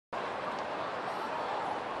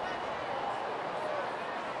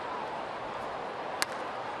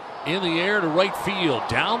in the air to right field,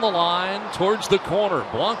 down the line towards the corner.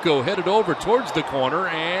 Blanco headed over towards the corner,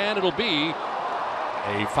 and it'll be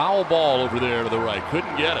a foul ball over there to the right.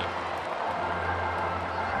 Couldn't get it.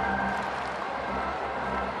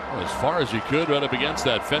 As far as he could, right up against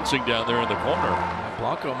that fencing down there in the corner.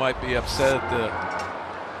 Blanco might be upset at the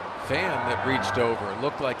fan that reached over. It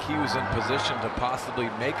looked like he was in position to possibly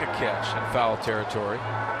make a catch in foul territory.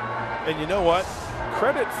 And you know what?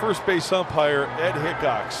 Credit first base umpire Ed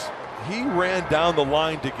Hickox. He ran down the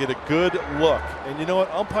line to get a good look. And you know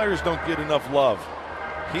what? Umpires don't get enough love.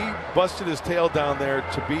 He busted his tail down there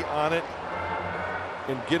to be on it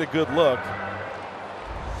and get a good look.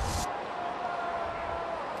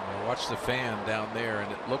 Watch the fan down there, and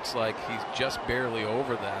it looks like he's just barely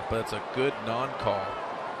over that, but it's a good non-call.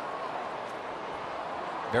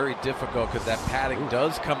 Very difficult because that padding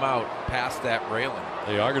does come out past that railing.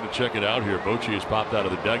 They are going to check it out here. Bochy has popped out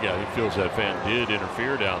of the dugout. He feels that fan did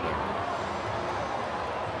interfere down there.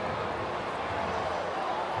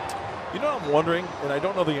 You know what I'm wondering, and I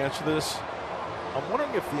don't know the answer to this. I'm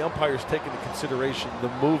wondering if the umpires take into consideration the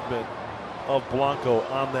movement of Blanco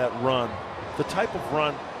on that run, the type of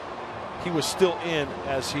run he was still in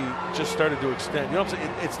as he just started to extend. You know what I'm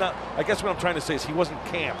saying? It's not, I guess what I'm trying to say is he wasn't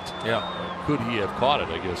camped. Yeah. Could he have caught it,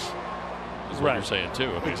 I guess, is what Right. you're saying,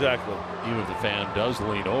 too. I mean, Exactly. even if the fan does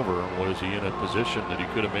lean over, was he in a position that he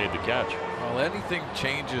could have made the catch? Well, anything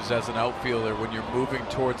changes as an outfielder when you're moving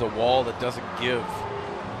towards a wall that doesn't give.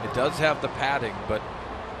 It does have the padding, but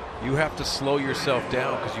you have to slow yourself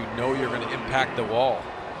down because you know you're going to impact the wall.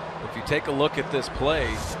 If you take a look at this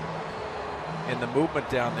play, in the movement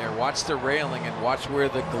down there, watch the railing and watch where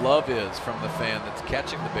the glove is from the fan that's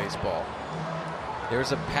catching the baseball.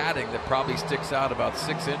 There's a padding that probably sticks out about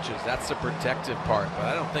 6 inches. That's the protective part, but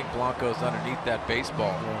I don't think Blanco's underneath that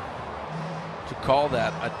baseball to call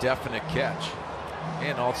that a definite catch.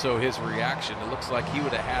 And also his reaction, it looks like he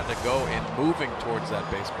would have had to go in moving towards that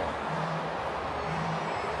baseball.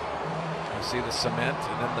 You see the cement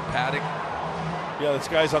and then the padding. Yeah, this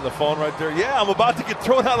guy's on the phone right there. Yeah, I'm about to get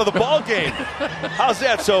thrown out of the ball game. How's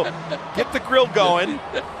that? So get the grill going.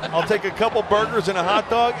 I'll take a couple burgers and a hot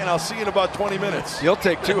dog, and I'll see you in about 20 minutes. You'll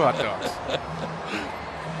take 2 hot dogs.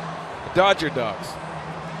 Dodger dogs.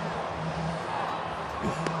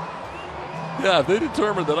 Yeah, if they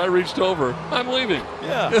determined that I reached over, I'm leaving.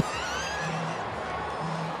 Yeah.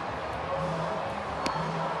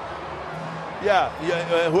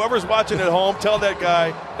 Yeah, whoever's watching at home, tell that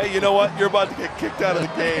guy, hey, you know what? You're about to get kicked out of the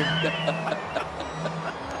game.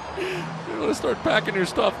 You want to start packing your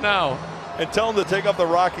stuff now. And tell him to take off the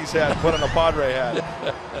Rockies hat and put on a Padre hat.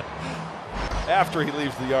 After he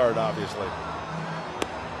leaves the yard, obviously.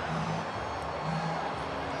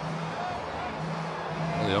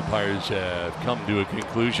 Well, the umpires have come to a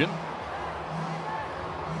conclusion.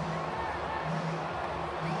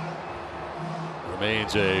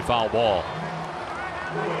 Remains a foul ball.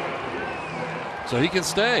 So he can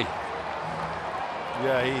stay.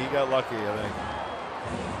 Yeah, he got lucky, I think.